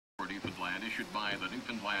For Newfoundland, issued by the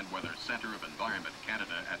Newfoundland Weather Centre of Environment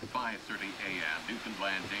Canada at 5:30 a.m.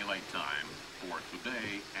 Newfoundland Daylight Time for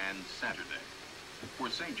today and Saturday. For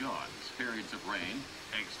St. John's, periods of rain,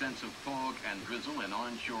 extensive fog and drizzle and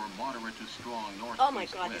onshore moderate to strong northeast Oh my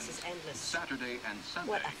God, winds. this is endless. Saturday and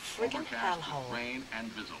Sunday, What a friggin' overcast with hellhole. rain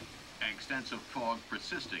and drizzle. Extensive fog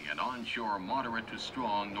persisting and onshore moderate to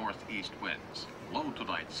strong northeast winds. Low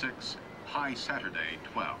tonight 6, high Saturday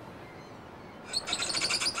 12.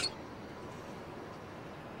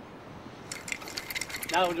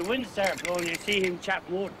 Now the wind starts blowing, you see him chop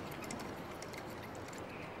wood.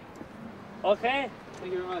 Okay?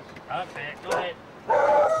 Thank you very much. Okay, go ahead.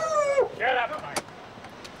 Shut up, Mike.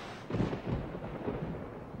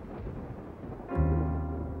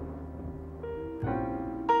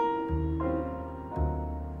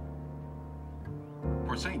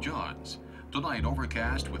 For St. John's, tonight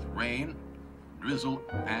overcast with rain, drizzle,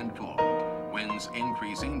 and fog. Winds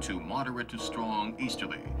increasing to moderate to strong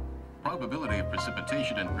easterly. Probability of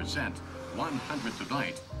precipitation in percent, 100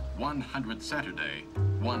 tonight, 100 Saturday,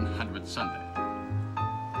 100 Sunday.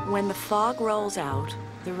 When the fog rolls out,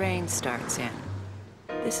 the rain starts in.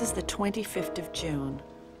 This is the 25th of June,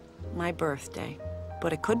 my birthday.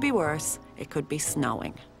 But it could be worse, it could be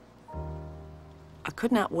snowing. I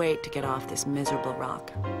could not wait to get off this miserable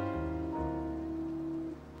rock.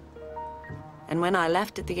 And when I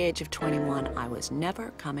left at the age of 21, I was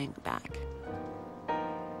never coming back.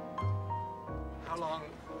 How long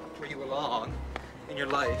were you along in your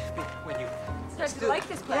life when you started to like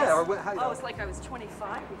this place? Yeah, or oh, it's like I was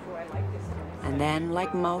 25 before I liked this place. And then,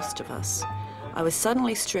 like most of us, I was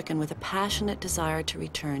suddenly stricken with a passionate desire to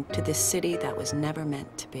return to this city that was never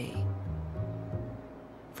meant to be.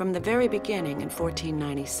 From the very beginning in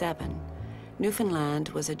 1497, Newfoundland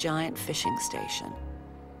was a giant fishing station.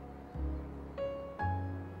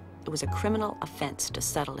 It was a criminal offense to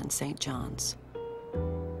settle in St. John's.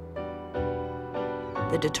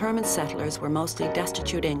 The determined settlers were mostly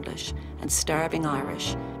destitute English and starving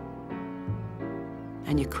Irish,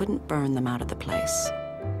 and you couldn't burn them out of the place.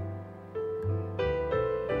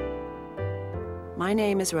 My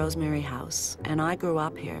name is Rosemary House, and I grew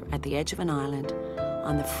up here at the edge of an island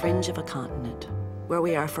on the fringe of a continent, where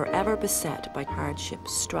we are forever beset by hardship,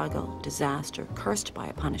 struggle, disaster, cursed by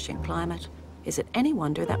a punishing climate. Is it any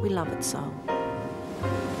wonder that we love it so? Yeah,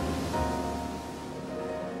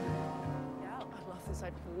 I love this.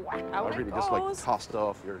 I'd whack out I really it just like goes. tossed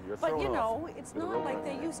off. You're But thrown you off know, it's with a not rope. like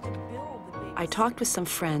they used to build the big. I talked with some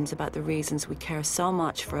friends about the reasons we care so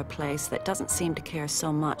much for a place that doesn't seem to care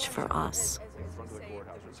so much for us. In front of the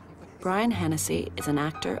courthouse or something. Brian Hennessy is an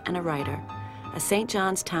actor and a writer, a St.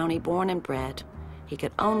 John's townie born and bred. He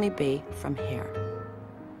could only be from here.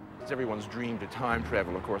 It's everyone's dream to time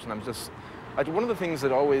travel, of course, and one of the things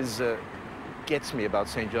that always gets me about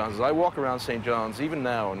St. John's is I walk around St. John's, even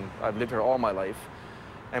now, and I've lived here all my life,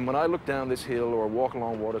 and when I look down this hill or walk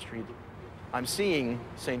along Water Street, I'm seeing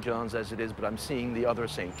St. John's as it is, but I'm seeing the other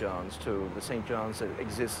St. John's too, the St. John's that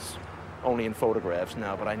exists only in photographs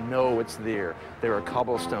now, but I know it's there. There are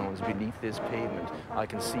cobblestones beneath this pavement. I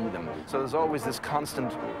can see them. So there's always this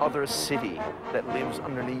constant other city that lives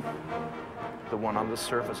underneath the one on the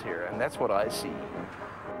surface here, and that's what I see.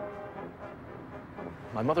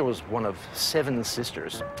 My mother was one of 7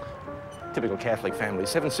 sisters, typical Catholic family,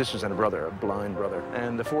 7 sisters and a brother, a blind brother.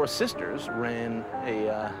 And the 4 sisters ran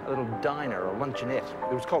a little diner, a luncheonette.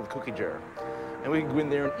 It was called the Cookie Jar. And we could go in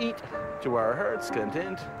there and eat to our heart's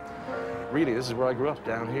content. Really, this is where I grew up,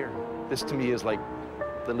 down here. This to me is like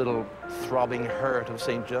the little throbbing heart of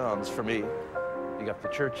St. John's for me. You got the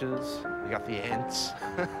churches, you got the aunts.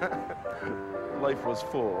 Life was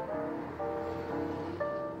full.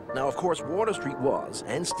 Now, of course, Water Street was,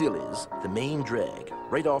 and still is, the main drag,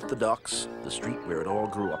 right off the docks, the street where it all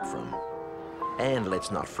grew up from. And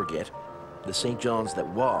let's not forget, the St. John's that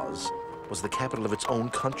was the capital of its own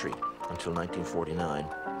country until 1949.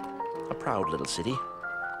 A proud little city.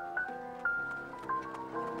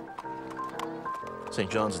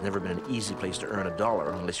 St. John's has never been an easy place to earn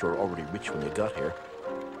 $1 unless you were already rich when you got here.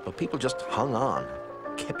 But people just hung on,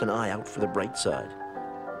 kept an eye out for the bright side.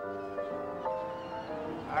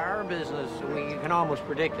 Our business, you can almost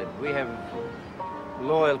predict it. We have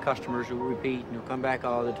loyal customers who repeat and who come back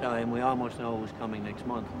all the time. We almost know who's coming next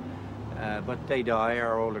month. But they die,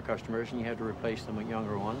 our older customers, and you have to replace them with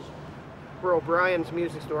younger ones. We're O'Brien's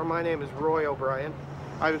Music Store. My name is Roy O'Brien.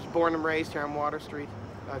 I was born and raised here on Water Street.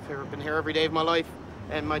 I've been here every day of my life,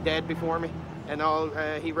 and my dad before me. And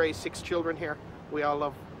he raised 6 children here. We all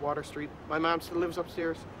love Water Street. My mom still lives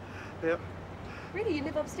upstairs. Yeah. Really, you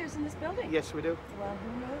live upstairs in this building? Yes, we do. Well,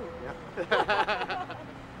 who knew? Yeah.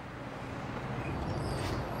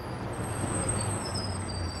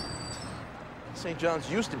 St. John's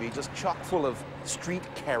used to be just chock full of street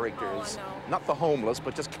characters. Oh, I know. Not the homeless,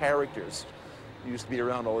 but just characters. Used to be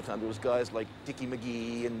around all the time. There was guys like Dickie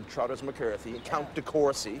McGee and Trotters McCarthy and Count de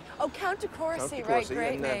Courcy. Oh, Count de Courcy, Count de right, Courcy.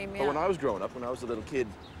 great And, name, But yeah. when I was growing up, when I was a little kid,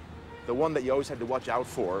 the one that you always had to watch out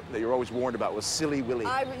for, that you were always warned about, was Silly Willie.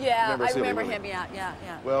 I Silly remember Willie? him, yeah.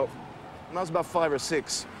 Well, when I was about 5 or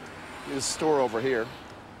 6, there was a store over here.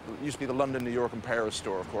 It used to be the London, New York, and Paris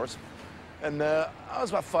store, of course. And I was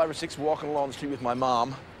about 5 or 6 walking along the street with my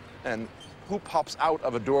mom, and who pops out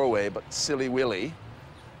of a doorway but Silly Willie,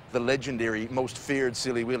 the legendary, most feared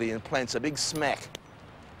Silly Willie, and plants a big smack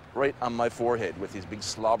right on my forehead with his big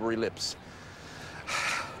slobbery lips.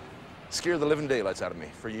 Scared the living daylights out of me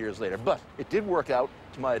for years later. But it did work out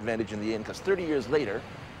to my advantage in the end, because 30 years later,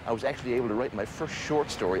 I was actually able to write my first short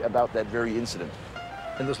story about that very incident.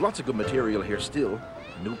 And there's lots of good material here still.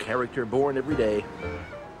 A new character born every day.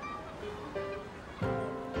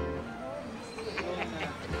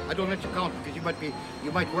 I don't let you count because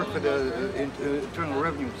you might work for the Internal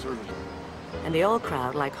Revenue Service. And the old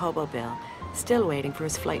crowd, like Hobo Bill, still waiting for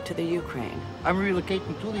his flight to the Ukraine. I'm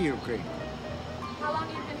relocating to the Ukraine. How long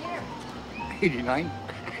have you been here? 89.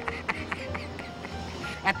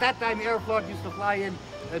 At that time, Aeroflot used to fly in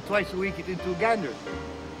twice a week into Gander.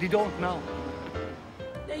 They don't now.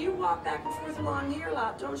 Now you walk back and forth along here a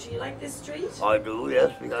lot, don't you? You like this street? I do,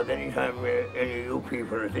 yes, because anytime any of you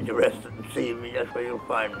people is interested in seeing me, that's where you'll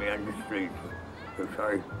find me on the street.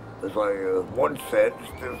 As I once said,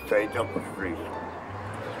 still say up the street.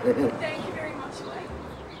 Thank you very much, Mike.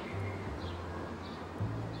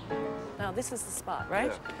 Now, this is the spot,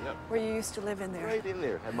 right? Yeah. Where you used to live in there. Right in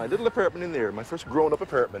there. Had my little apartment in there, my first grown-up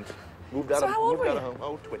apartment. Moved out So of how old moved were out of you?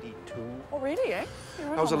 home. Oh, 22. Oh, really, eh?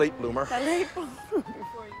 I was a late bloomer. A late bloomer.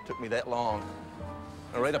 Took me that long.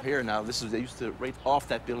 And right up here now, they used to, right off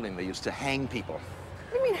that building, they used to hang people.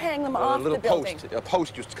 What do you mean hang them A off little the building? a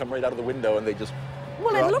post used to come right out of the window, and they just. Well,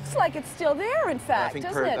 drop. it looks like it's still there, in fact,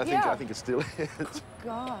 doesn't it? I think it still is.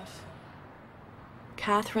 Gosh.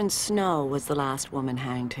 Catherine Snow was the last woman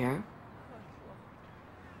hanged here.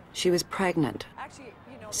 She was pregnant, Actually,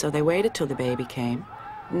 you know, so they waited till the baby came,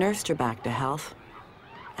 nursed her back to health,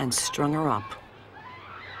 and strung her up.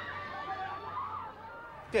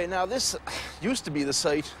 Okay, now this used to be the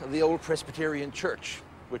site of the old Presbyterian church,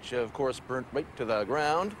 which of course burnt right to the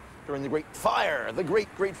ground during the Great Fire, the Great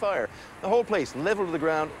Fire. The whole place leveled to the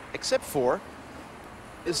ground, except for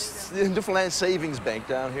this the Newfoundland Savings Bank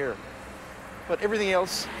down here. But everything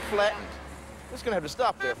else flattened. Just gonna have to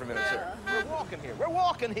stop there for a minute, sir. We're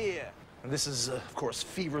walking here. And this is, of course,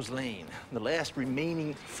 Fever's Lane, the last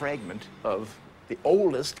remaining fragment of the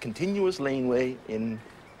oldest continuous laneway in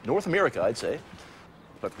North America, I'd say.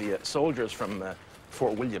 But the soldiers from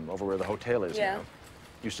Fort William, over where the hotel is now,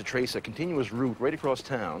 used to trace a continuous route right across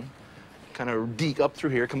town, kind of deke up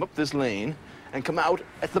through here, come up this lane, and come out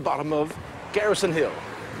at the bottom of Garrison Hill.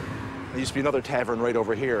 There used to be another tavern right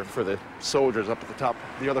over here for the soldiers up at the top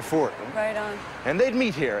of the other fort. right on. And they'd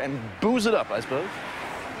meet here and booze it up, I suppose.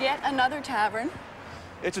 Yet another tavern.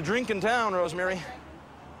 It's a drinking town, Rosemary.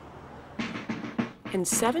 In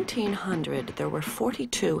 1700, there were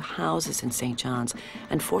 42 houses in St. John's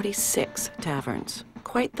and 46 taverns.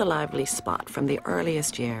 Quite the lively spot from the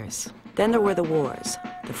earliest years. Then there were the wars.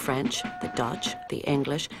 The French, the Dutch, the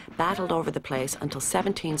English battled over the place until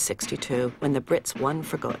 1762, when the Brits won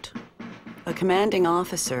for good. A commanding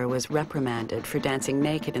officer was reprimanded for dancing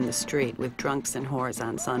naked in the street with drunks and whores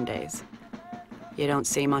on Sundays. You don't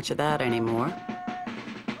see much of that anymore.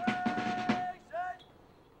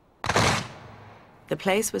 The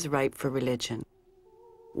place was ripe for religion.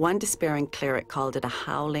 One despairing cleric called it a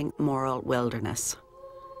howling moral wilderness.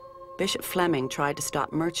 Bishop Fleming tried to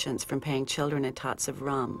stop merchants from paying children in tots of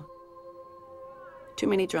rum. Too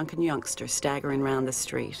many drunken youngsters staggering round the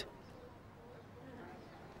street.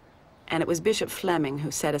 And it was Bishop Fleming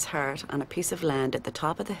who set his heart on a piece of land at the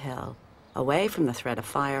top of the hill, away from the threat of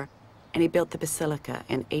fire, and he built the basilica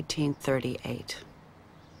in 1838.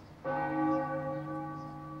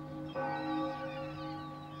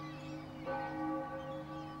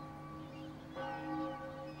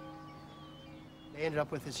 They ended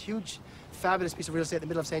up with this huge, fabulous piece of real estate in the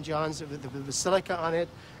middle of St. John's with the basilica on it,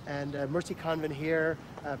 and Mercy Convent here,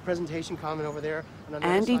 Presentation Convent over there. And on the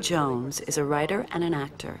other Andy side, Jones is a writer and an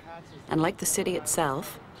actor, and like the city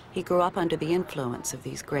itself, he grew up under the influence of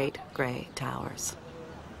these great grey towers.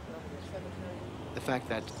 The fact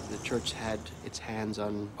that the church had its hands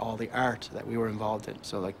on all the art that we were involved in.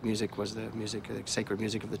 So like music was the music, the sacred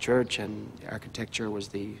music of the church, and the architecture was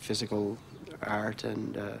the physical art,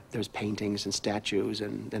 and there's paintings and statues,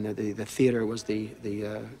 and then the theater was the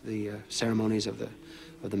ceremonies of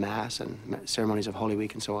the Mass and ceremonies of Holy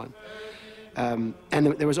Week and so on. And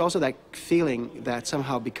there was also that feeling that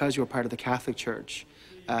somehow, because you were part of the Catholic Church,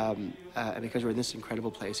 and because we're in this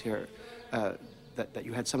incredible place here, that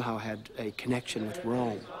you had somehow had a connection with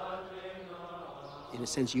Rome. In a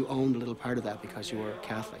sense, you owned a little part of that because you were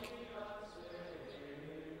Catholic.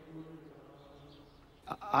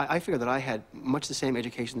 I figure that I had much the same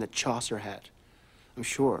education that Chaucer had. I'm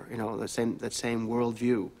sure, you know, that same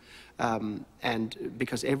worldview. And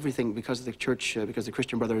because the church, because the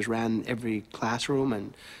Christian Brothers ran every classroom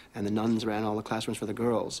and the nuns ran all the classrooms for the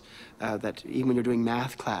girls, that even when you're doing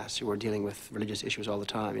math class, you were dealing with religious issues all the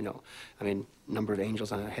time, you know. I mean, number of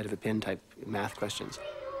angels on a head of a pin type math questions.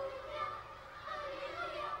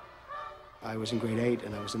 I was in grade 8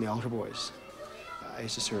 and I was in the altar boys. I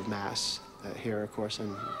used to serve Mass here, of course,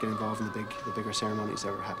 and get involved in the bigger ceremonies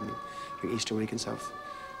that were happening during Easter week and stuff.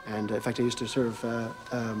 And in fact, I used to serve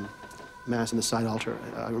Mass in the side altar.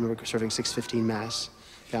 I remember serving 6:15 Mass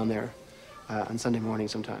down there on Sunday morning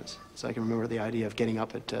sometimes. So I can remember the idea of getting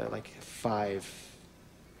up at like 5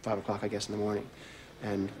 o'clock, I guess, in the morning,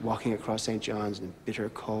 and walking across St. John's in a bitter,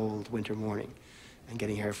 cold winter morning, and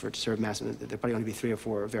getting here to serve Mass. And there'd probably only be 3 or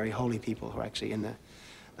 4 very holy people who are actually in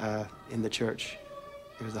the church.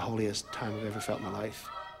 It was the holiest time I've ever felt in my life.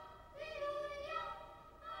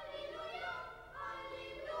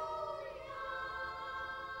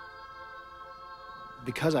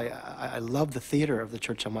 Because I love the theater of the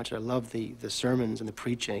church so much, I love the sermons and the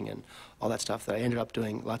preaching and all that stuff, that I ended up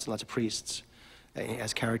doing lots and lots of priests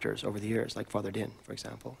as characters over the years, like Father Din, for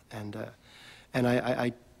example. And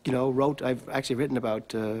I you know, I've actually written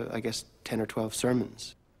about, I guess, 10 or 12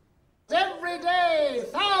 sermons. Every day,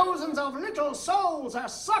 thousands of little souls are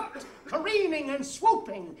sucked, careening and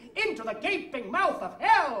swooping into the gaping mouth of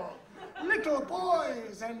hell. Little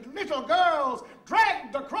boys and little girls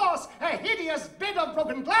dragged across a hideous bit of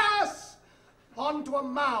broken glass onto a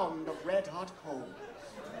mound of red-hot coals,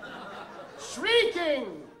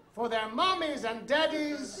 shrieking for their mommies and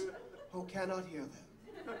daddies who cannot hear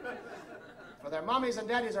them. For their mommies and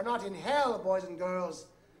daddies are not in hell, boys and girls.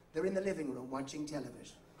 They're in the living room watching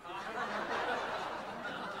television.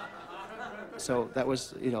 So that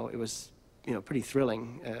was, you know, it was, you know, pretty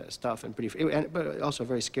thrilling stuff, and but also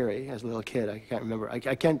very scary as a little kid. I can't remember. I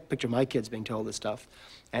can't picture my kids being told this stuff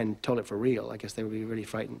and told it for real. I guess they would be really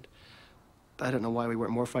frightened. But I don't know why we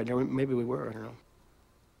weren't more frightened. Or maybe we were, I don't know.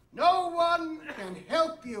 No one can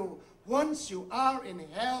help you once you are in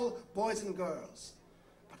hell, boys and girls.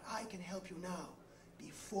 But I can help you now,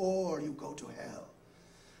 before you go to hell.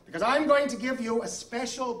 Because I'm going to give you a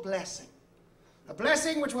special blessing. A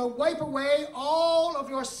blessing which will wipe away all of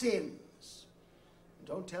your sins. And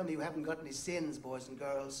don't tell me you haven't got any sins, boys and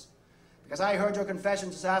girls. Because I heard your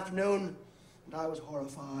confessions this afternoon, and I was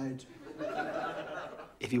horrified.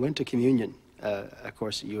 If you went to communion, of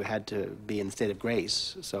course, you had to be in the state of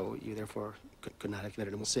grace, so you therefore could not have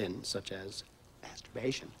committed a sin, such as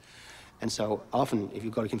masturbation. And so often, if you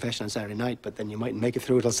go to confession on Saturday night, but then you mightn't make it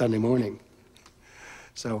through until Sunday morning.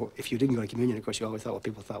 So if you didn't go to communion, of course, you always thought, well,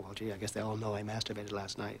 people thought, well, gee, I guess they all know I masturbated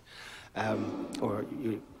last night. Or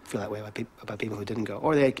you feel that way about people who didn't go.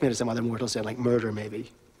 Or they committed some other mortal sin, like murder,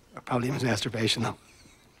 maybe. Or probably even masturbation, though.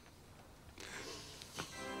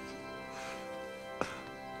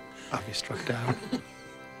 I'll be struck down.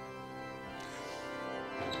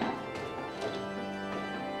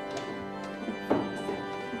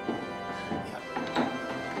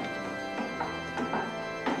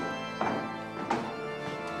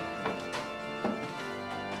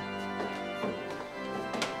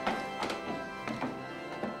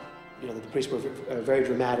 Priests were very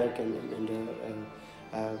dramatic and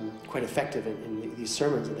quite effective in these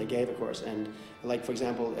sermons that they gave, of course. And like, for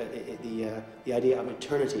example, the idea of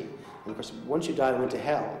eternity. And of course, once you died and went to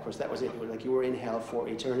hell, of course, that was it. Like you were in hell for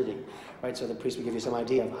eternity, right? So the priest would give you some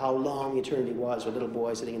idea of how long eternity was for a little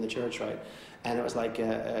boy sitting in the church, right? And it was like,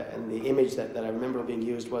 and the image that I remember being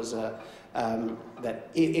used was that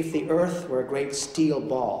if the earth were a great steel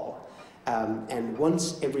ball, and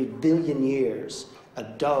once every billion years, a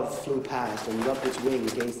dove flew past and rubbed its wing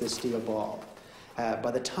against this steel ball. By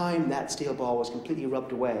the time that steel ball was completely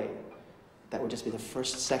rubbed away, that would just be the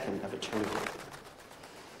first second of eternity.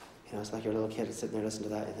 You know, it's like your little kid is sitting there listening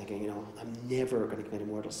to that and thinking, you know, I'm never going to commit a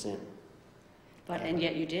mortal sin. But, and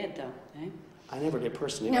yet you did, though, eh? I never did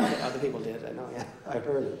personally. No. Other people did, I know, yeah. I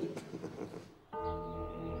heard it.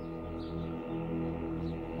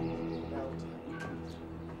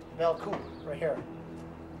 Bell Coop, right here.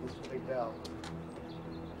 This is a big bell.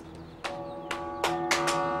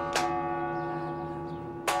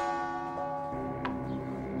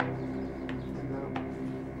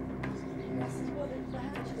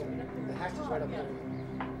 right up there.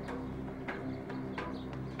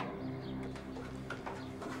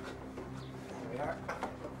 There we are.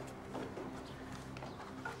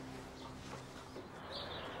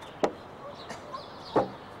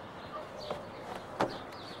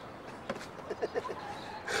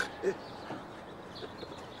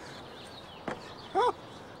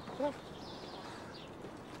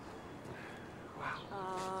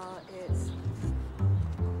 It's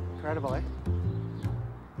Incredible, eh?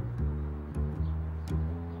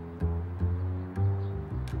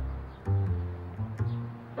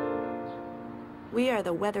 We are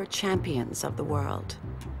the weather champions of the world.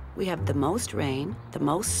 We have the most rain, the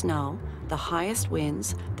most snow, the highest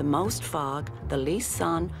winds, the most fog, the least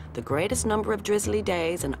sun, the greatest number of drizzly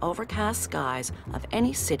days and overcast skies of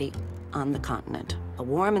any city on the continent. A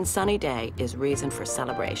warm and sunny day is reason for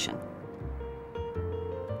celebration.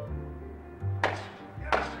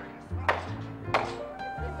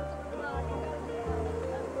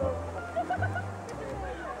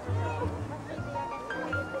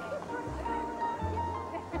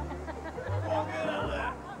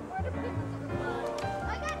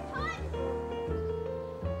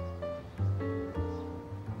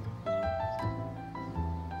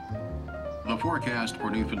 The forecast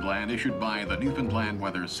for Newfoundland issued by the Newfoundland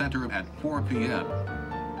Weather Center at 4 p.m.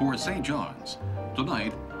 For St. John's,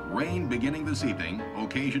 tonight, rain beginning this evening,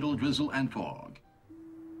 occasional drizzle and fog.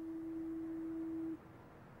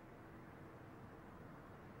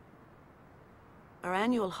 Our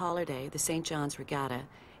annual holiday, the St. John's Regatta,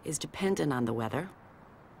 is dependent on the weather.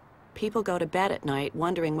 People go to bed at night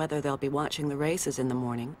wondering whether they'll be watching the races in the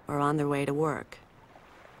morning or on their way to work.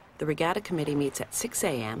 The Regatta Committee meets at 6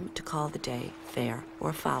 a.m. to call the day fair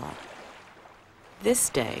or foul. This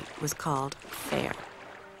day was called fair.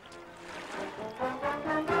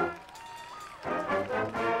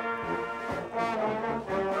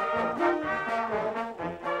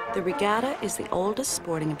 The regatta is the oldest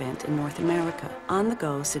sporting event in North America, on the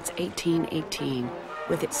go since 1818,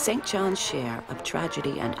 with its St. John's share of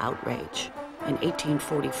tragedy and outrage. In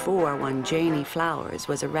 1844, one Janie Flowers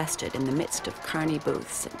was arrested in the midst of carny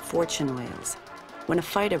booths and fortune whales when a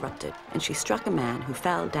fight erupted and she struck a man who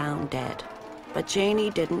fell down dead. But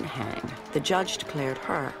Janie didn't hang. The judge declared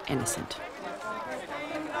her innocent.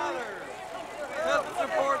 Help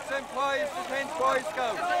supports employees to 10 Boy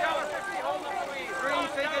Scouts. 3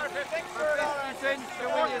 tickets for 50 cents to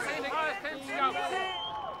win your ticket.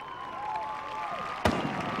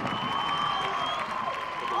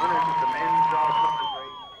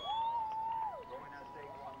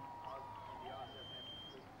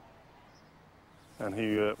 And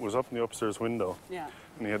he was up in the upstairs window, Yeah.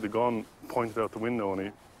 and he had the gun pointed out the window,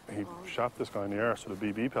 and he shot this guy in the arse with a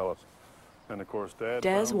BB pellet. And of course,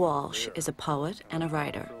 Des Walsh is a poet and a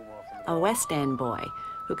writer, a West End boy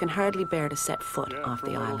who can hardly bear to set foot off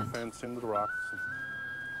the island. Fence into the rocks.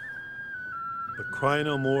 But cry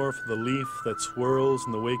no more for the leaf that swirls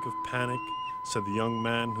in the wake of panic, said the young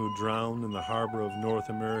man who drowned in the harbor of North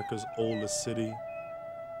America's oldest city.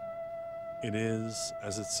 It is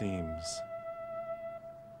as it seems.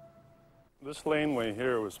 This laneway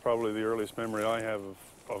here was probably the earliest memory I have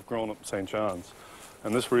of growing up in St. John's.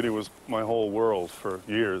 And this really was my whole world for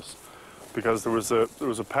years, because there was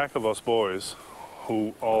a pack of us boys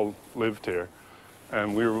who all lived here,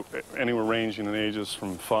 and we were anywhere ranging in ages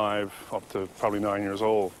from 5 up to probably 9 years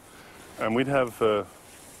old. And we'd have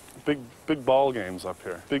big ball games up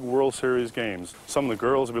here, big World Series games. Some of the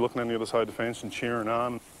girls would be looking on the other side of the fence and cheering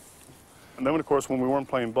on. And then, of course, when we weren't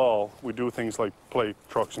playing ball, we'd do things like play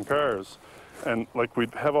trucks and cars. And like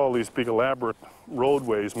we'd have all these big elaborate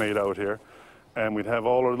roadways made out here, and we'd have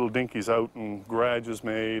all our little dinkies out and garages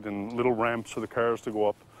made and little ramps for the cars to go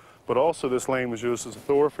up. But also this lane was used as a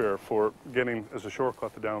thoroughfare for getting as a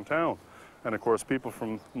shortcut to downtown. And of course people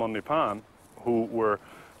from Mundy Pond, who were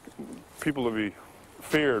people to be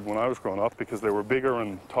feared when I was growing up because they were bigger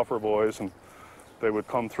and tougher boys, and they would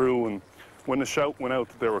come through, and when the shout went out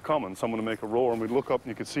that they were coming, someone would make a roar, and we'd look up and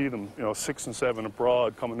you could see them, 6 and 7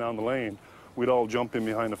 abroad coming down the lane. We'd all jump in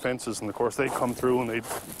behind the fences, and of course they'd come through and they'd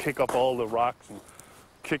kick up all the rocks and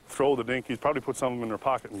throw the dinkies, probably put some of them in their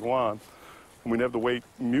pocket and go on. And we'd have to wait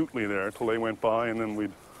mutely there until they went by, and then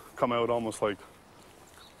we'd come out almost like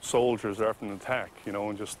soldiers after an attack,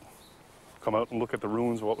 and just come out and look at the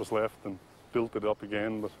ruins of what was left and built it up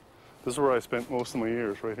again. But this is where I spent most of my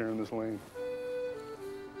years, right here in this lane.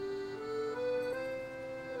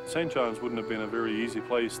 St. John's wouldn't have been a very easy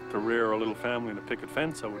place to rear a little family in a picket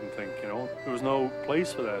fence, I wouldn't think, There was no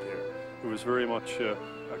place for that here. It was very much a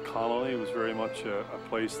colony. It was very much a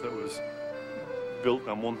place that was built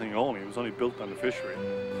on one thing only. It was only built on the fishery.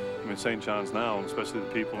 I mean, St. John's now, and especially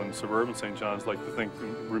the people in suburban St. John's, like to think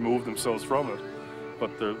and remove themselves from it.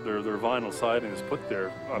 But their vinyl siding is put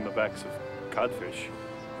there on the backs of codfish,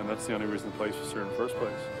 and that's the only reason the place was there in the first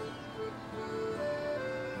place.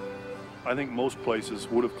 I think most places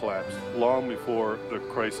would have collapsed long before the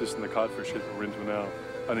crisis and the codfish hit that we're into now.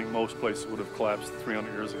 I think most places would have collapsed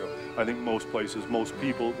 300 years ago. I think most places, most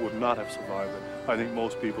people would not have survived it. I think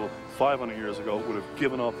most people 500 years ago would have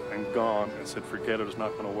given up and gone and said, forget it, it's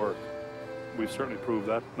not going to work. We've certainly proved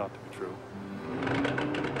that not to be true.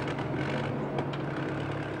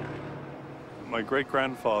 My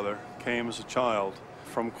great-grandfather came as a child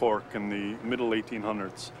from Cork in the middle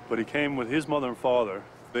 1800s, but he came with his mother and father.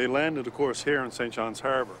 They landed, of course, here in St. John's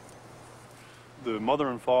Harbour. The mother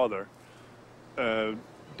and father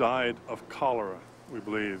died of cholera, we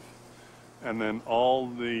believe, and then all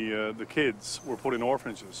the kids were put in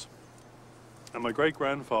orphanages. And my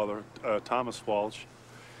great-grandfather, Thomas Walsh,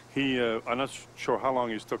 I'm not sure how long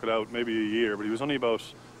he's took it out, maybe a year, but he was only about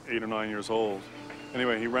 8 or 9 years old.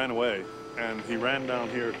 Anyway, he ran away, and he ran down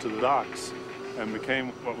here to the docks and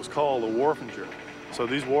became what was called a wharfinger. So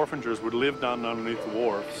these wharfingers would live down underneath the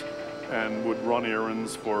wharfs and would run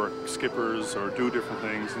errands for skippers or do different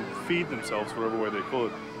things and feed themselves whatever way they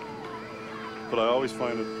could. But I always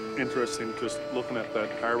find it interesting just looking at that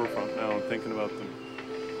harbour front now and thinking about them.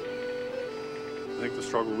 I think the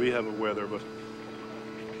struggle we have with weather, but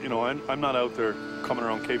you know, I'm not out there coming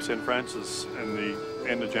around Cape St. Francis in the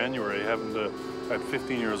end of January at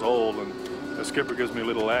 15 years old, and the skipper gives me a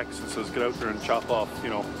little axe and says, get out there and chop off, you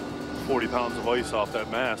know, 40 pounds of ice off that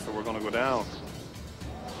mast or we're going to go down.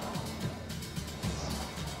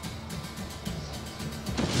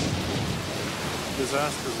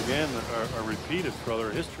 Disasters, again, are repeated throughout our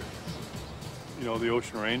history. You know, the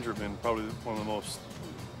Ocean Ranger being probably one of the most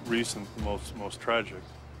recent, most tragic.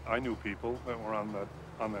 I knew people that were on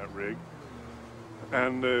that rig,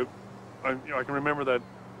 and I can remember that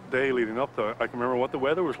day leading up to it. I can remember what the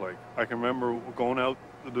weather was like. I can remember going out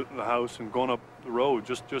the house and going up the road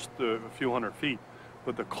just a few hundred feet,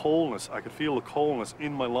 but the coldness, I could feel the coldness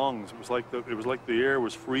in my lungs. It was like the air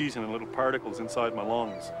was freezing in little particles inside my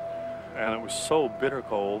lungs, and it was so bitter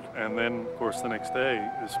cold. And then, of course, the next day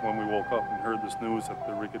is when we woke up and heard this news that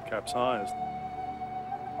the rig had capsized.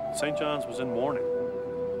 St. John's was in mourning.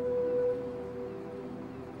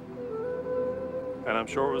 And I'm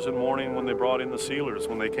sure it was in mourning when they brought in the sealers,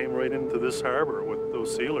 when they came right into this harbour with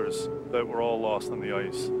those sealers that were all lost on the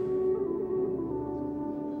ice.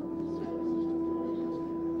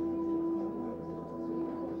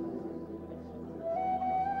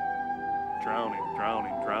 Drowning,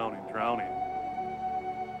 drowning, drowning, drowning.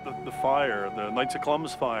 The fire, the Knights of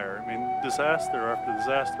Columbus fire, I mean, disaster after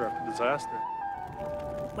disaster after disaster.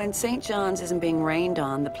 When St. John's isn't being rained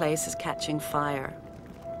on, the place is catching fire.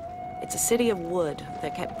 It's a city of wood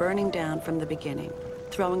that kept burning down from the beginning,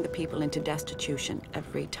 throwing the people into destitution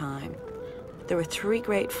every time. There were 3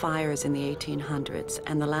 great fires in the 1800s,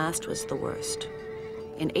 and the last was the worst.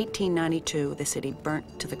 In 1892, the city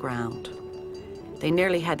burnt to the ground. They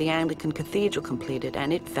nearly had the Anglican Cathedral completed,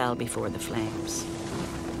 and it fell before the flames.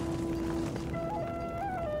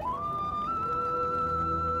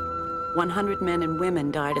 "100 men and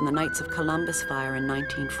women died in the Knights of Columbus fire in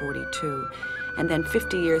 1942. And then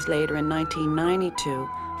 50 years later, in 1992,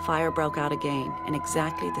 fire broke out again in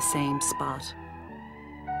exactly the same spot.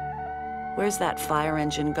 Where's that fire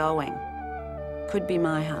engine going? Could be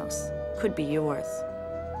my house, could be yours.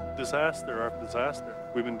 Disaster after disaster.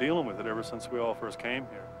 We've been dealing with it ever since we all first came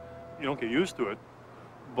here. You don't get used to it,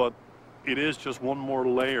 but it is just one more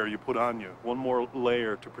layer you put on you, one more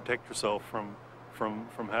layer to protect yourself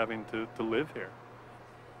from having to live here.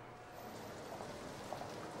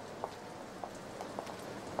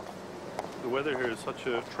 The weather here is such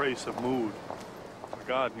a trace of mood. My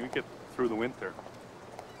God, you get through the winter,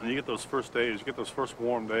 and you get those first days, you get those first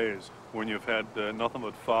warm days when you've had nothing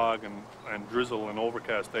but fog and drizzle and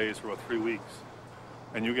overcast days for about 3 weeks,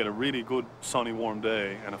 and you get a really good sunny warm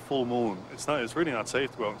day and a full moon. It's really not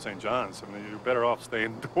safe to go out in St. John's. I mean, you're better off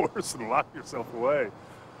staying indoors and lock yourself away,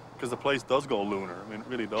 because the place does go lunar. I mean, it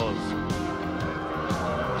really does.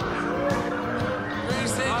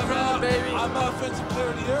 Baby. I'm offensive player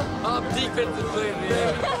of the year. I'm defensive player of the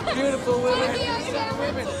year. Beautiful women. This is our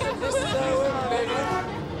women, baby.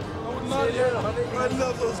 I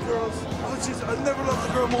love those girls. Oh, jeez, I never loved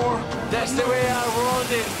a girl more. That's the way our world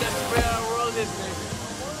is. That's the way our world is, baby.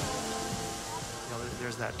 You know,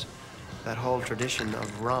 there's that whole tradition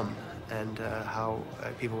of rum and how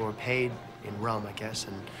people were paid in rum, I guess,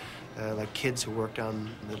 and like kids who worked on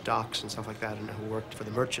the docks and stuff like that and who worked for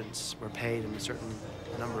the merchants were paid in certain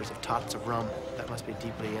numbers of tots of rum. That must be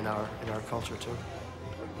deeply in our culture too.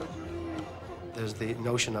 There's the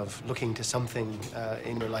notion of looking to something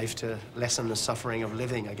in your life to lessen the suffering of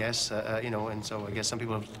living, I guess, you know, and so I guess some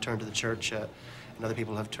people have turned to the church and other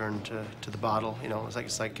people have turned to the bottle, you know.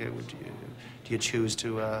 It's like do you choose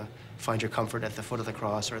to find your comfort at the foot of the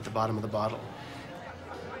cross or at the bottom of the bottle?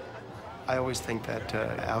 I always think that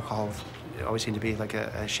alcohol always seemed to be like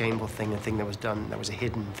a shameful thing, a thing that was done, that was a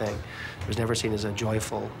hidden thing. It was never seen as a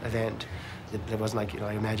joyful event. It wasn't like, you know,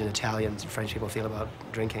 I imagine Italians and French people feel about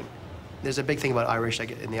drinking. There's a big thing about Irish,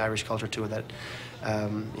 like in the Irish culture too, that,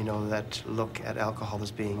 you know, that look at alcohol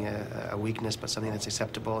as being a weakness, but something that's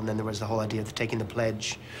acceptable. And then there was the whole idea of taking the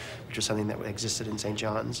pledge, which was something that existed in St.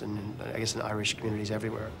 John's and I guess in Irish communities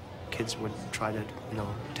everywhere. Kids would try to, you know,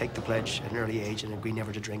 take the pledge at an early age and agree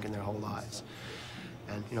never to drink in their whole lives.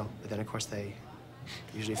 And, you know, but then of course they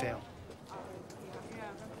usually fail.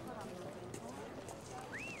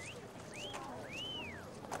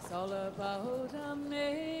 It's all about a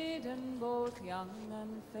maiden, both young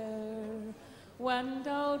and fair, went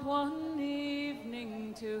out one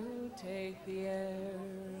evening to take the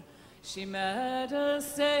air. She met a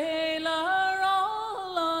sailor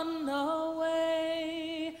all on the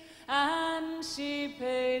way, and she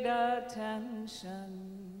paid attention,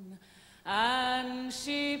 and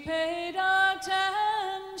she paid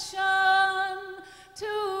attention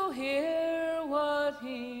to hear what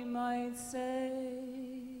he might say.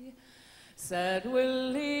 Said,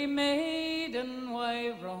 Willie, maiden,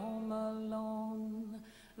 why roam alone?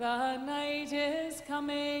 The night is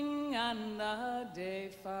coming and the day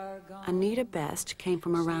far gone. Anita Best came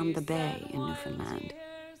from around the bay in Newfoundland,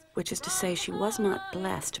 which is to say she was not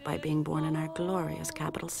blessed by being born in our glorious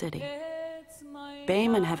capital city.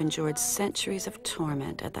 Baymen have endured centuries of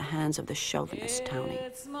torment at the hands of the chauvinist townie.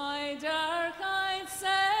 It's my dark-eyed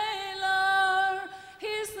sailor,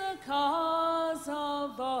 he's the cause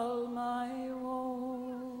of all my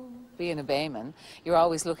woe. Being a Bayman, you're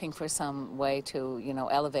always looking for some way to, you know,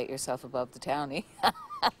 elevate yourself above the townie,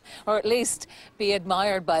 or at least be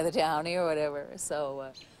admired by the townie or whatever.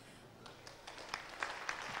 So,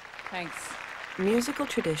 thanks. Musical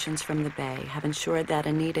traditions from the Bay have ensured that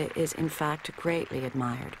Anita is in fact greatly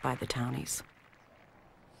admired by the townies.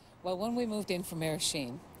 Well, when we moved in from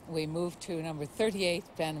Erisheen, we moved to number 38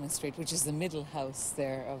 Bannerman Street, which is the middle house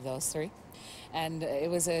there of those three. And it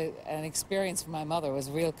was an experience for my mother. It was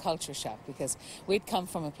a real culture shock because we'd come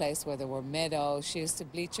from a place where there were meadows. She used to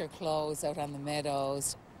bleach her clothes out on the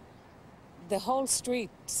meadows. The whole street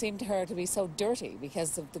seemed to her to be so dirty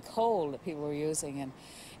because of the coal that people were using, and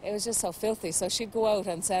it was just so filthy. So she'd go out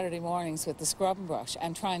on Saturday mornings with the scrubbing brush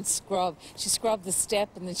and try and scrub. She scrubbed the step,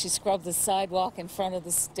 and then she scrubbed the sidewalk in front of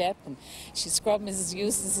the step, and she scrubbed Mrs.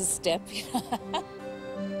 Eustace's step. You know?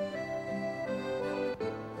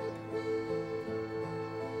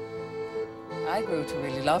 I grew to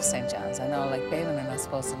really love St. John's. I know, like, Baymen are not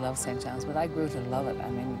supposed to love St. John's, but I grew to love it. I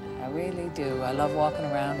mean, I really do. I love walking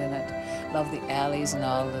around in it, love the alleys and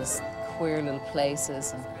all those queer little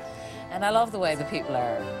places, and I love the way the people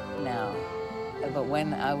are now. But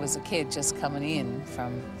when I was a kid just coming in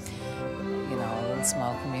from, you know, a little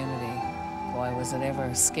small community, boy, was it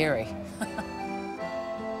ever scary.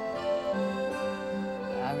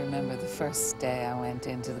 I remember the first day I went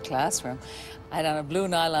into the classroom, I had on a blue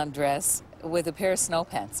nylon dress with a pair of snow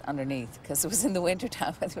pants underneath, because it was in the winter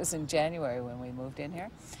time. It was in January when we moved in here,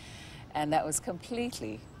 and that was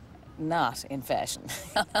completely not in fashion.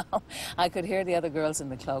 I could hear the other girls in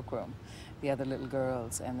the cloakroom, the other little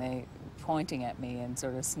girls, and they pointing at me and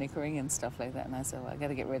sort of snickering and stuff like that, and I said, well, I got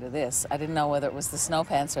to get rid of this. I didn't know whether it was the snow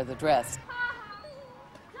pants or the dress.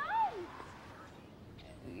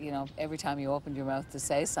 You know, every time you opened your mouth to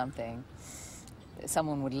say something,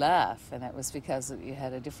 someone would laugh, and it was because you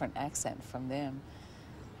had a different accent from them,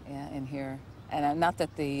 yeah, in here. And not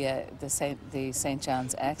that the St.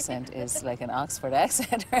 John's accent is like an Oxford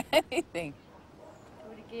accent or anything.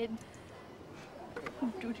 Do it again.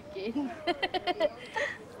 Do it again.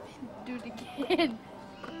 Do it again.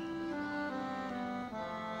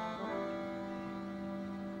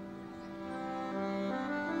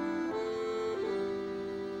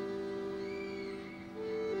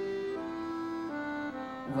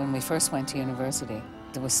 When we first went to university,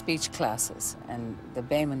 there were speech classes, and the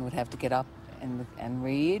Baymen would have to get up and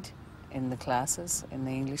read in the classes, in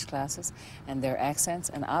the English classes, and their accents,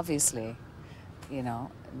 and obviously, you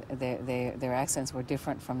know, their accents were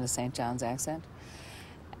different from the St. John's accent.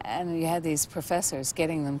 And you had these professors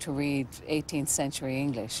getting them to read 18th century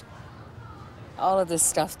English. All of this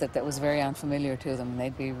stuff that was very unfamiliar to them,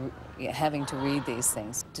 they'd be having to read these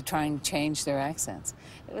things to try and change their accents.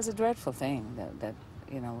 It was a dreadful thing that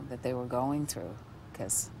they were going through,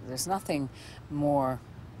 because there's nothing more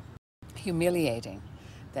humiliating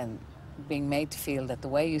than being made to feel that the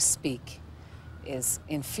way you speak is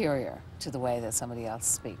inferior to the way that somebody else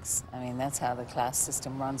speaks. I mean, that's how the class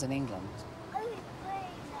system runs in England.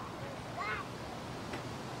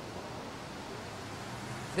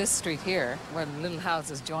 This street here, where the little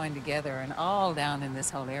houses joined together and all down in this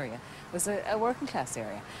whole area, was a working class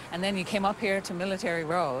area. And then you came up here to Military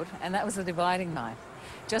Road, and that was the dividing line.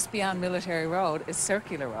 Just beyond Military Road is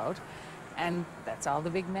Circular Road, and that's all the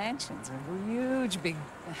big mansions, and huge big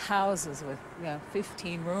houses with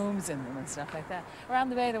 15 rooms in them and stuff like that.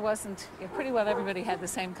 Around the bay there wasn't, pretty well everybody had the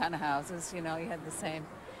same kind of houses, you had the same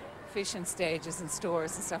fishing stages and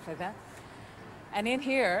stores and stuff like that. And in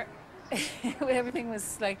here, everything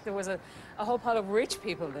was like there was a whole pile of rich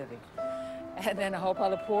people living, and then a whole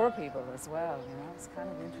pile of poor people as well. It's kind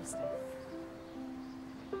of interesting.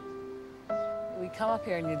 We come up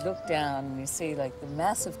here and you look down and you see like the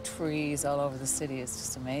massive trees all over the city. It's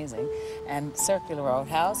just amazing, and Circular Road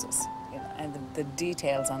houses, and the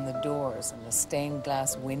details on the doors and the stained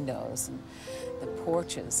glass windows and the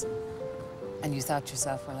porches. And you thought to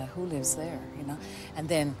yourself, well, who lives there, And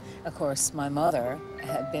then, of course, my mother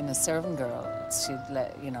had been a servant girl. She'd,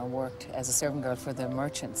 worked as a servant girl for the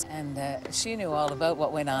merchants. And she knew all about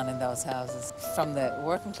what went on in those houses. From the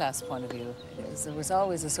working class point of view, there was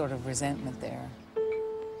always a sort of resentment there.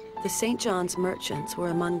 The St. John's merchants were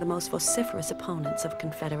among the most vociferous opponents of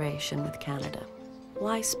Confederation with Canada.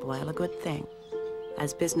 Why spoil a good thing?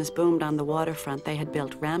 As business boomed on the waterfront, they had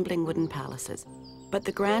built rambling wooden palaces. But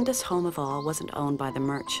the grandest home of all wasn't owned by the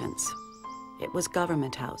merchants. It was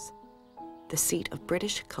Government House, the seat of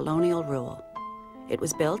British colonial rule. It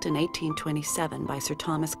was built in 1827 by Sir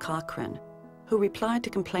Thomas Cochrane, who replied to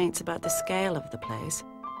complaints about the scale of the place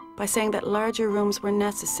by saying that larger rooms were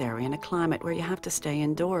necessary in a climate where you have to stay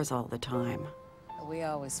indoors all the time. We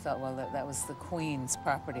always felt, well, that was the Queen's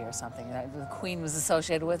property or something. The Queen was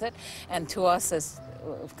associated with it, and to us, as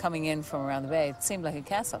coming in from around the bay, it seemed like a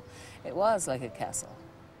castle. It was like a castle.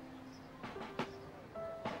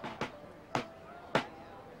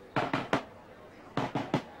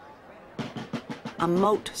 A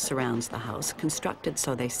moat surrounds the house, constructed,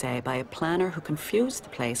 so they say, by a planner who confused the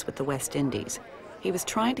place with the West Indies. He was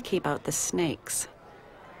trying to keep out the snakes.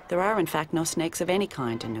 There are, in fact, no snakes of any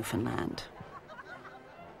kind in Newfoundland.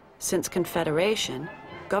 Since Confederation,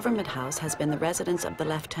 Government House has been the residence of the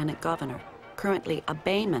Lieutenant Governor, currently a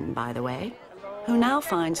bayman, by the way, who now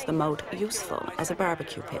finds the moat useful as a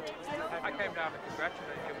barbecue pit. I came down to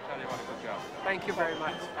congratulate you and tell you what a good job. Thank you very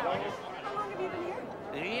much. How long have you been here?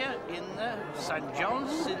 Here in St.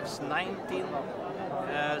 John's since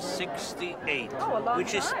 1968,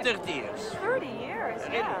 which is 30 years. 30 years,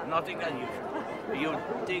 yeah. Nothing unusual. You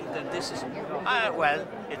think that this is, well,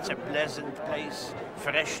 it's a pleasant place,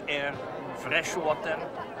 fresh air, fresh water,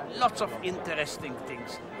 lots of interesting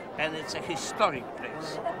things. And it's a historic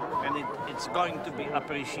place, and it's going to be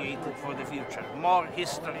appreciated for the future. More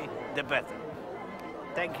history, the better.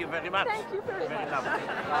 Thank you very much. Thank you very much. Lovely.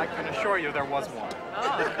 I can assure you there was one.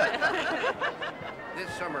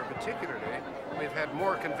 This summer particularly, we've had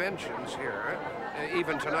more conventions here.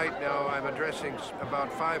 Even tonight now I'm addressing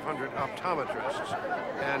about 500 optometrists.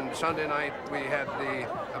 And Sunday night we had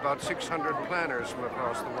about 600 planners from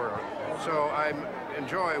across the world. So I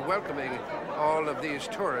enjoy welcoming all of these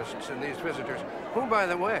tourists and these visitors, who, by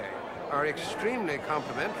the way, are extremely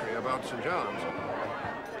complimentary about St. John's.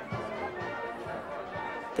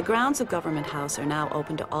 The grounds of Government House are now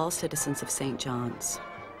open to all citizens of St. John's.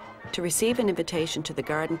 To receive an invitation to the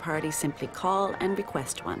garden party, simply call and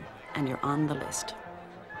request one, and you're on the list.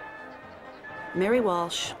 Mary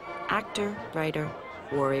Walsh, actor, writer,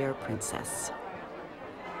 warrior, princess.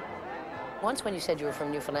 Once when you said you were from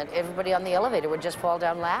Newfoundland, everybody on the elevator would just fall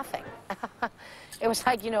down laughing. It was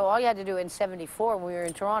like, all you had to do in '74 when we were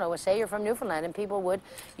in Toronto was say you're from Newfoundland, and people would,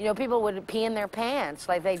 people would pee in their pants.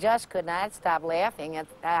 Like, they just could not stop laughing at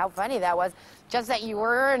how funny that was. Just that you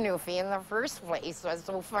were a Newfie in the first place was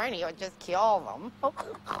so funny, it would just kill them.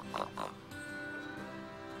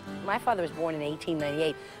 My father was born in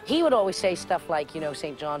 1898. He would always say stuff like,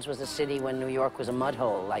 St. John's was a city when New York was a mud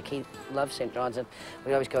hole. Like, he loved St. John's, and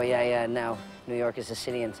we'd always go, yeah, now New York is a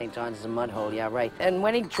city and St. John's is a mud hole, yeah, right. And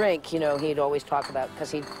when he'd drink, he'd always talk about,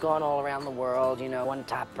 because he'd gone all around the world, 1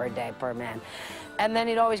 top per day per man. And then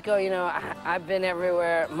he'd always go, I've been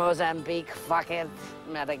everywhere, Mozambique, fuck it,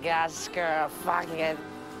 Madagascar, fuck it.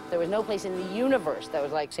 There was no place in the universe that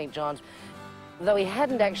was like St. John's, though he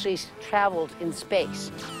hadn't actually traveled in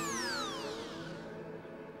space.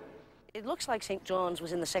 It looks like St. John's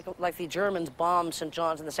was in the second, like the Germans bombed St.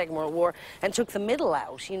 John's in the Second World War and took the middle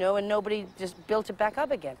out, you know, and nobody just built it back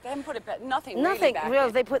up again. They haven't put it back, nothing Nothing. really back Well,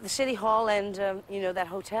 in. they put the City Hall and, you know, that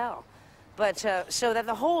hotel. But, so that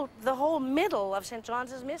the whole middle of St.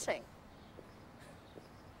 John's is missing.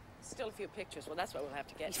 Still a few pictures. Well, that's what we'll have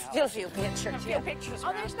to get now. Still a few pictures, A few yeah. pictures.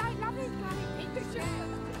 Oh, there's not nothing pictures.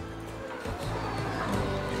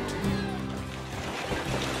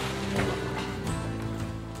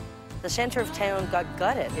 The center of town got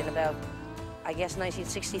gutted in about, I guess,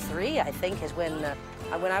 1963, I think, is when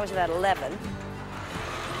I was about 11.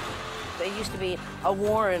 There used to be a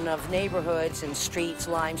warren of neighborhoods and streets,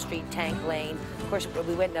 Lime Street, Tank Lane. Of course,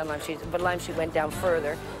 we went down Lime Street, but Lime Street went down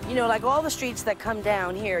further. You know, like all the streets that come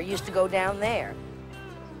down here used to go down there.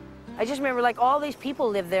 I just remember, like, all these people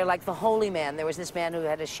lived there, like the Holy Man. There was this man who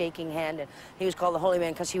had a shaking hand, and he was called the Holy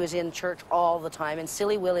Man because he was in church all the time. And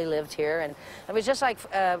Silly Willie lived here, and it was just like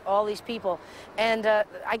all these people. And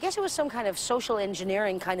I guess it was some kind of social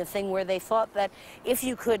engineering kind of thing where they thought that if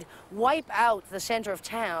you could wipe out the center of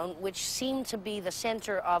town, which seemed to be the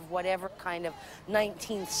center of whatever kind of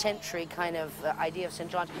 19th century kind of idea of St.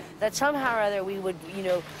 John's, that somehow or other we would, you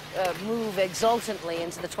know, move exultantly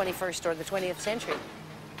into the 21st or the 20th century.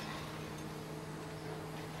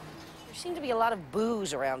 There seemed to be a lot of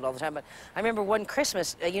booze around all the time, but I remember one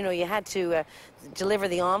Christmas, you know, you had to deliver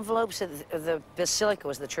the envelopes. The Basilica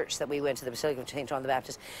was the church that we went to, the Basilica of St. John the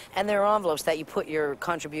Baptist, and there are envelopes that you put your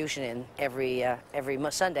contribution in every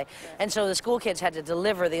Sunday. And so the school kids had to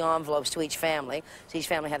deliver the envelopes to each family, so each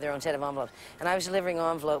family had their own set of envelopes. And I was delivering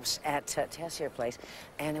envelopes at Tessier Place,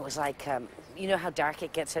 and it was like, you know how dark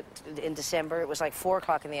it gets in December? It was like 4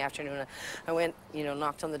 o'clock in the afternoon. I went, you know,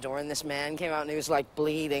 knocked on the door, and this man came out, and he was like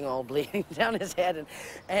bleeding, all bleeding down his head.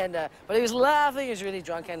 But he was laughing, he was really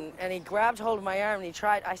drunk, and he grabbed hold of my arm, and he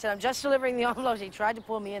tried, I said, I'm just delivering the envelopes. He tried to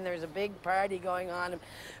pull me in. There was a big party going on. It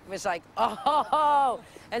was like, oh.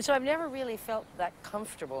 And so I've never really felt that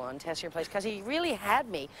comfortable on Tessier Place, because he really had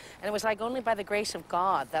me, and it was like only by the grace of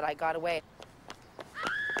God that I got away.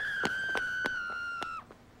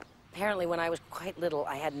 Apparently, when I was quite little,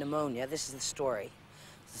 I had pneumonia. This is the story.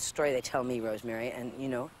 It's the story they tell me, Rosemary. And, you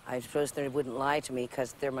know, I suppose they wouldn't lie to me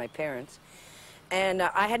because they're my parents. And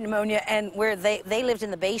I had pneumonia, and where they lived in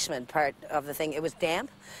the basement part of the thing, it was damp.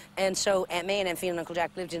 And so Aunt May and Aunt Fina and Uncle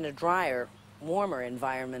Jack lived in a drier, warmer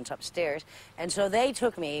environment upstairs. And so they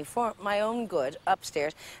took me, for my own good,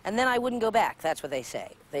 upstairs. And then I wouldn't go back. That's what they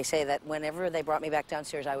say. They say that whenever they brought me back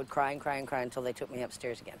downstairs, I would cry and cry and cry until they took me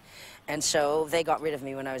upstairs again. And so they got rid of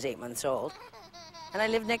me when I was 8 months old. And I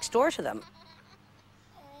lived next door to them.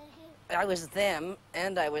 I was them,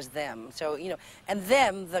 and I was them. So, you know, and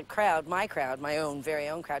them, the crowd, my own, very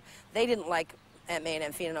own crowd, they didn't like Aunt May and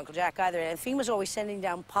Aunt Fina and Uncle Jack either. And Aunt Fina was always sending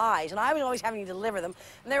down pies, and I was always having to deliver them.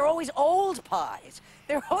 And they were always old pies.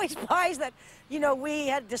 They were always pies that, you know, we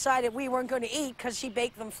had decided we weren't going to eat because she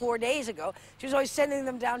baked them 4 days ago. She was always sending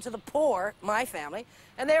them down to the poor, my family,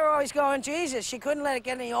 and they were always going, Jesus, she couldn't let it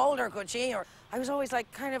get any older, could she? Or I was always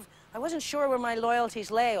like kind of, I wasn't sure where my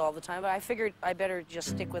loyalties lay all the time, but I figured I better just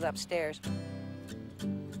stick with upstairs.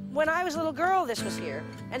 When I was a little girl, this was here.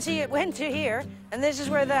 And see, it went to here, and this is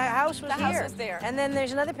where the house was here. The house was there. And then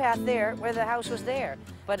there's another path there where the house was there.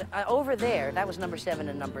 But over there, that was number 7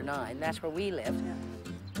 and number 9. That's where we lived.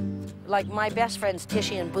 Yeah. Like my best friends,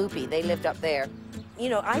 Tishy and Boopy, they lived up there. You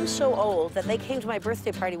know, I'm so old that they came to my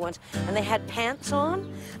birthday party once, and they had pants on,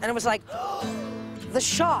 and it was like, the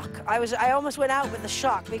shock. I almost went out with the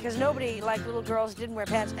shock because nobody, like little girls, didn't wear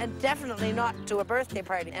pants, and definitely not to a birthday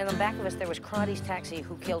party. And on back of us, there was Crotty's taxi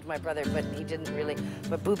who killed my brother, but he didn't really.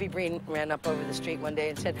 But Boopy Breen ran up over the street one day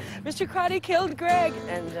and said, Mr. Crotty killed Greg.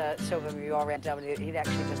 And so we all ran down, and he'd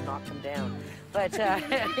actually just knocked him down. But,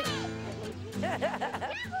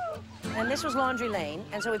 and this was Laundry Lane,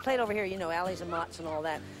 and so we played over here, you know, alleys and mots and all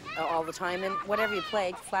that all the time, and whatever you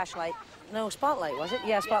played, flashlight. No, Spotlight, was it?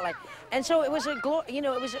 Yeah, Spotlight. And so it was you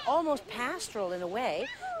know, it was almost pastoral in a way,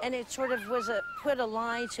 and it sort of was put a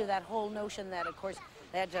lie to that whole notion that, of course,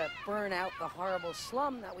 they had to burn out the horrible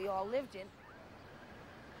slum that we all lived in.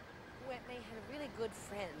 Aunt May had a really good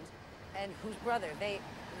friend, and whose brother, they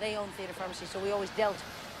owned Theatre Pharmacy, so we always dealt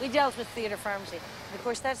with Theatre Pharmacy. And of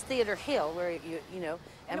course, that's Theatre Hill, where you know,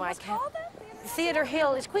 and what's called that? Theatre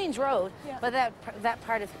Hill is Queen's Road, yeah. But that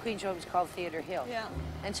part of Queen's Road was called Theatre Hill. Yeah.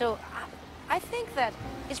 And so I think that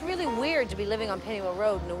it's really weird to be living on Pennywell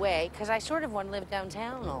Road in a way, because I sort of want to live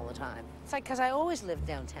downtown all the time. It's like, because I always lived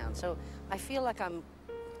downtown, so I feel like I'm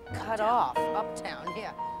cut off, uptown,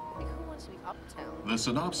 yeah. Like, who wants to be uptown? The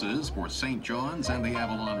synopsis for St. John's and the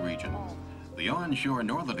Avalon region. The onshore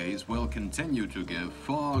northerlies will continue to give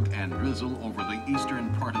fog and drizzle over the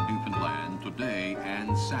eastern part of Newfoundland today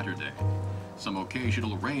and Saturday. Some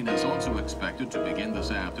occasional rain is also expected to begin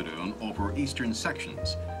this afternoon over eastern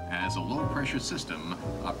sections as a low-pressure system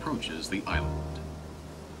approaches the island.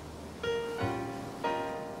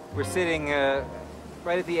 We're sitting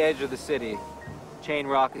right at the edge of the city. Chain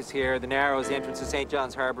Rock is here, the Narrows, the entrance to St.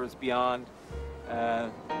 John's Harbour is beyond,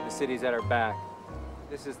 the city's at our back.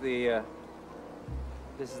 This is the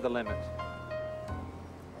limit.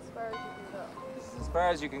 As far as you can go. This is as far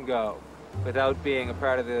as you can go without being a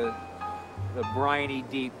part of the briny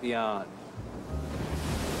deep beyond.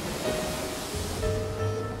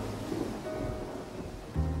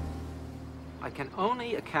 I can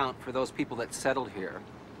only account for those people that settled here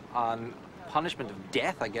on punishment of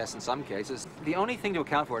death, I guess, in some cases. The only thing to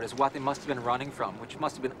account for it is what they must have been running from, which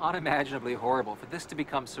must have been unimaginably horrible. For this to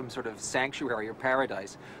become some sort of sanctuary or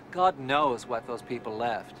paradise, God knows what those people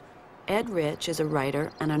left. Ed Rich is a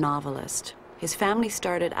writer and a novelist. His family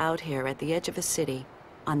started out here at the edge of a city,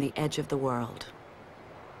 on the edge of the world.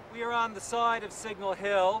 We are on the side of Signal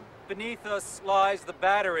Hill. Beneath us lies the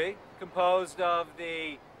battery, composed of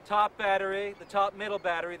the top battery, the top middle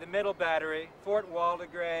battery, the middle battery, Fort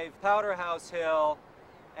Waldegrave, Powder House Hill,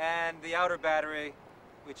 and the outer battery,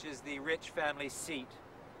 which is the Rich family seat.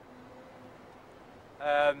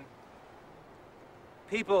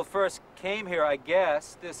 People first came here, I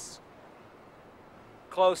guess, this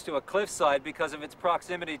close to a cliffside because of its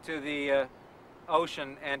proximity to the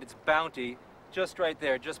ocean and its bounty, just right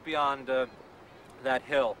there, just beyond that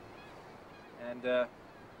hill. And the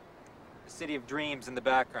City of Dreams in the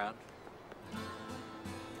background.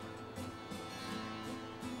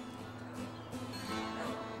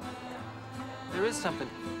 There is something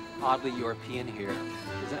oddly European here.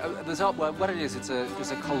 What it is,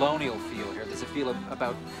 there's a colonial feel here. There's a feel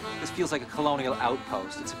about, this feels like a colonial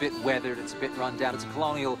outpost. It's a bit weathered, it's a bit run down. It's a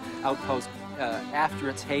colonial outpost after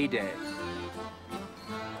its heyday.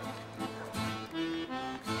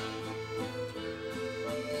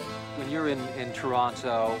 When you're in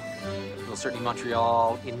Toronto, well, certainly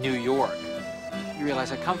Montreal, in New York, you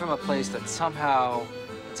realize I come from a place that somehow,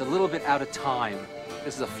 it's a little bit out of time.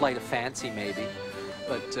 This is a flight of fancy, maybe,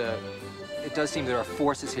 but it does seem there are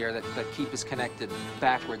forces here that keep us connected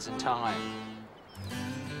backwards in time.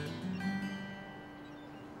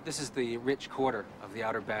 This is the Rich quarter of the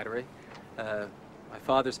outer battery. My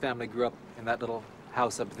father's family grew up in that little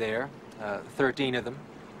house up there, 13 of them,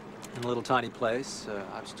 in a little tiny place.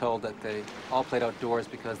 I was told that they all played outdoors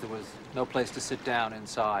because there was no place to sit down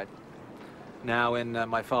inside. Now in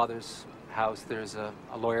my father's house, there's a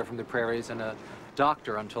lawyer from the prairies and a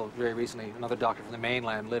doctor, until very recently, another doctor from the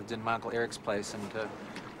mainland lived in my Uncle Eric's place, and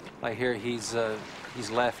I hear he's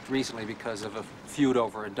left recently because of a feud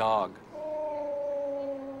over a dog.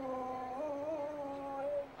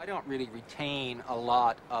 I don't really retain a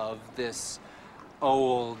lot of this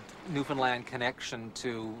old Newfoundland connection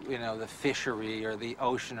to, you know, the fishery or the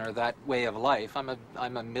ocean or that way of life. I'm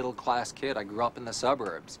a middle-class kid. I grew up in the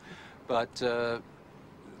suburbs, but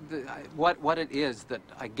what it is that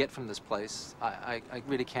I get from this place, I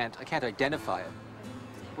really can't identify it.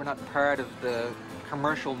 We're not part of the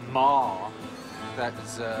commercial maw that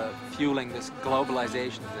is fueling this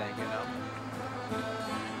globalization thing, you know.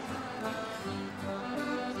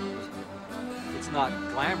 It's not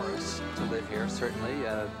glamorous to live here, certainly.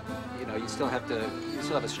 You know, you still have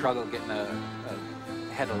a struggle getting a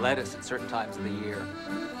head of lettuce at certain times of the year.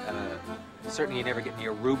 Certainly you never get any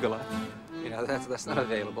arugula. You know, that's not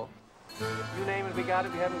available. You name it, we got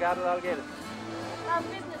it. We haven't got it, I'll get it. How's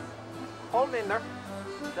business? Hold in there.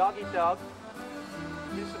 Dog eat dog.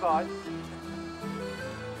 You survive.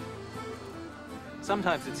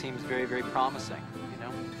 Sometimes it seems very, very promising, you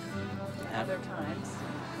know. Other times.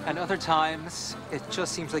 And other times, it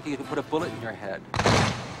just seems like you could put a bullet in your head.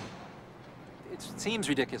 It seems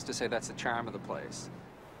ridiculous to say that's the charm of the place.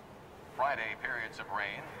 Friday, periods of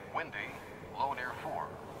rain, windy, low near 4,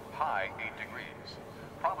 high 8 degrees.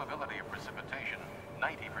 Probability of precipitation,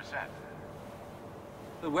 90%.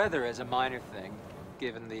 The weather is a minor thing,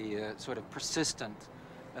 given the sort of persistent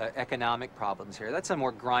economic problems here. That's a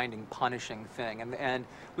more grinding, punishing thing, and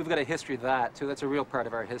we've got a history of that too. That's a real part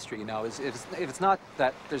of our history, you know. It's not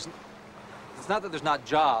that there's not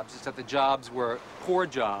jobs. It's that the jobs were poor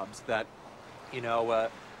jobs. That, you know,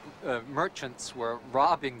 merchants were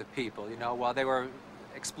robbing the people, you know, while they were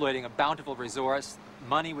exploiting a bountiful resource.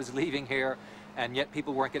 Money was leaving here, and yet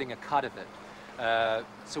people weren't getting a cut of it.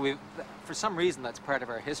 So for some reason, that's part of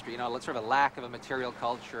our history. You know, sort of a lack of a material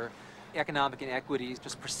culture. Economic inequities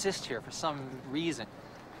just persist here for some reason.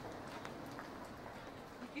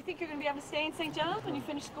 You think you're going to be able to stay in St. John's when you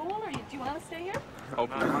finish school, or do you want to stay here?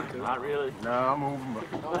 Hopefully. Not really. No, I'm moving.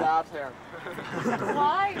 But No doubts here.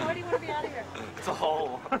 Why? Why do you want to be out of here? It's a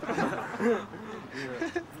hole. Yeah,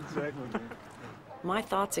 exactly. My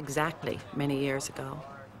thoughts exactly many years ago.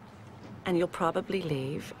 And you'll probably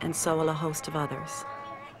leave, and so will a host of others.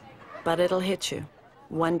 But it'll hit you.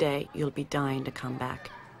 One day, you'll be dying to come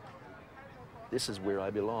back. This is where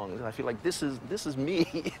I belong. I feel like this is me.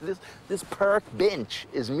 this park bench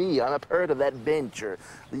is me. I'm a part of that bench, or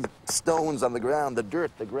these stones on the ground, the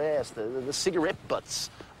dirt, the grass, the cigarette butts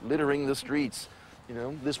littering the streets. You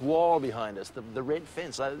know, this wall behind us, the red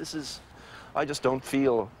fence. I just don't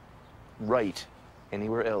feel right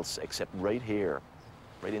anywhere else except right here,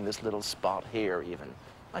 right in this little spot here even.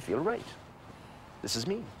 I feel right. This is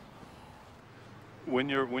me. When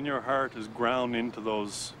your heart is ground into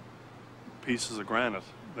those pieces of granite,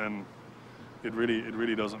 then it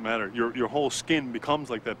really doesn't matter. Your whole skin becomes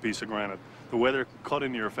like that piece of granite. The weather cut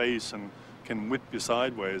into your face and can whip you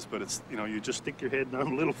sideways, but it's, you know, you just stick your head down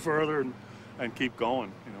a little further and keep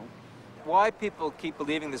going, you know. Why people keep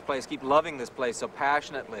believing this place, keep loving this place so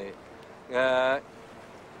passionately,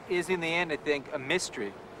 is in the end, I think, a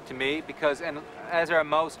mystery to me, because, and as are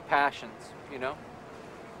most passions, you know.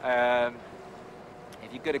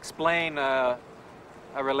 If you could explain a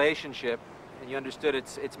relationship and you understood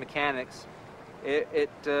its mechanics, it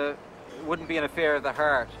wouldn't be an affair of the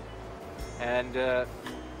heart. And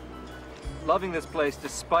loving this place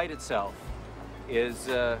despite itself is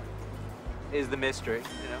the mystery,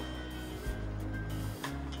 you know.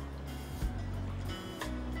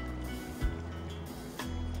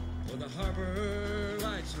 Well, the harbor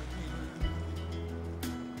lights are green,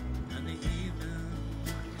 and the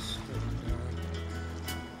evening's still dark,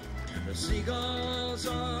 and the seagulls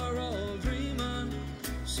are all dreaming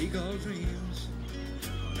seagull dreams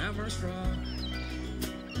on Amherst Rock,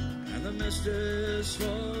 and the mist is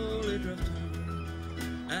slowly drifting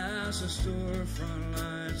as the storefront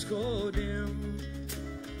lights go dim,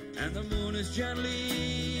 and the moon is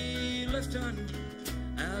gently lifting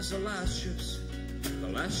as the last ship's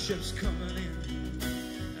coming in,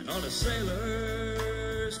 and all the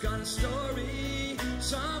sailors got a story.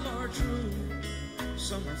 Some are true,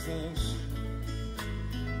 some are false,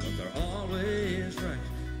 but they're always right,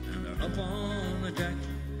 and they're up on the deck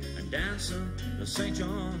and dancing the St.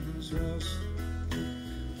 John's waltz.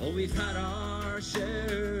 Oh, we've had our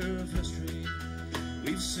share of history.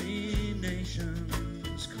 We've seen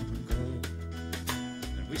nations come and go,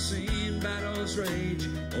 and we've seen battles rage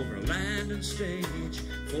over land and stage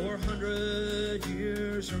 400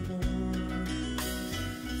 years or more,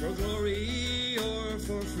 for glory or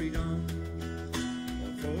for freedom,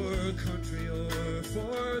 or for country or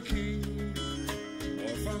for king,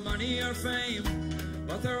 or for money or fame.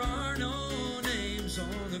 But there are no names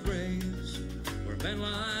on the graves where men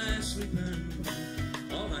lie sleeping.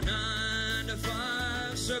 All the 9 to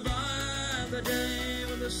 5 survive the day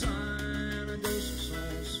with a sign, a dose of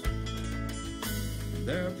sauce.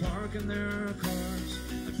 They're parking their cars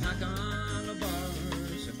and pack on the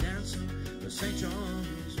bars and dancing the St.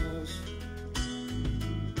 John's waltz.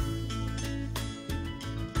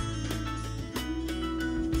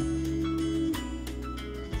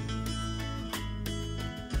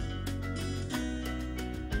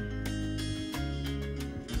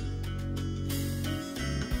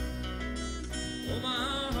 Oh, my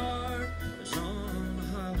heart is on the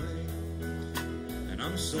highway, and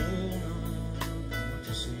I'm so numb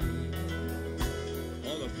to see.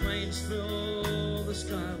 All the planes fill the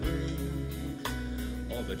skyway,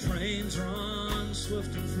 all the trains run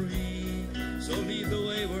swift and free. So leave the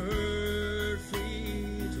wayward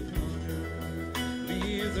free to wander,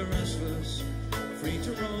 leave the restless free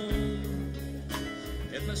to roam.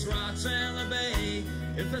 If it's rots in the bay,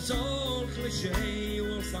 if it's old cliche, you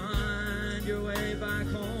will find your way back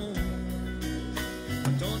home.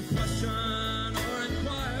 Don't question or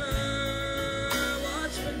inquire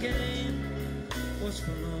what's been gained, what's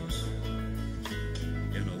been lost.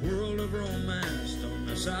 In a world of romance, don't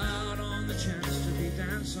miss out on the chance to be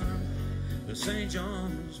dancing the St.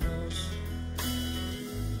 John's waltz.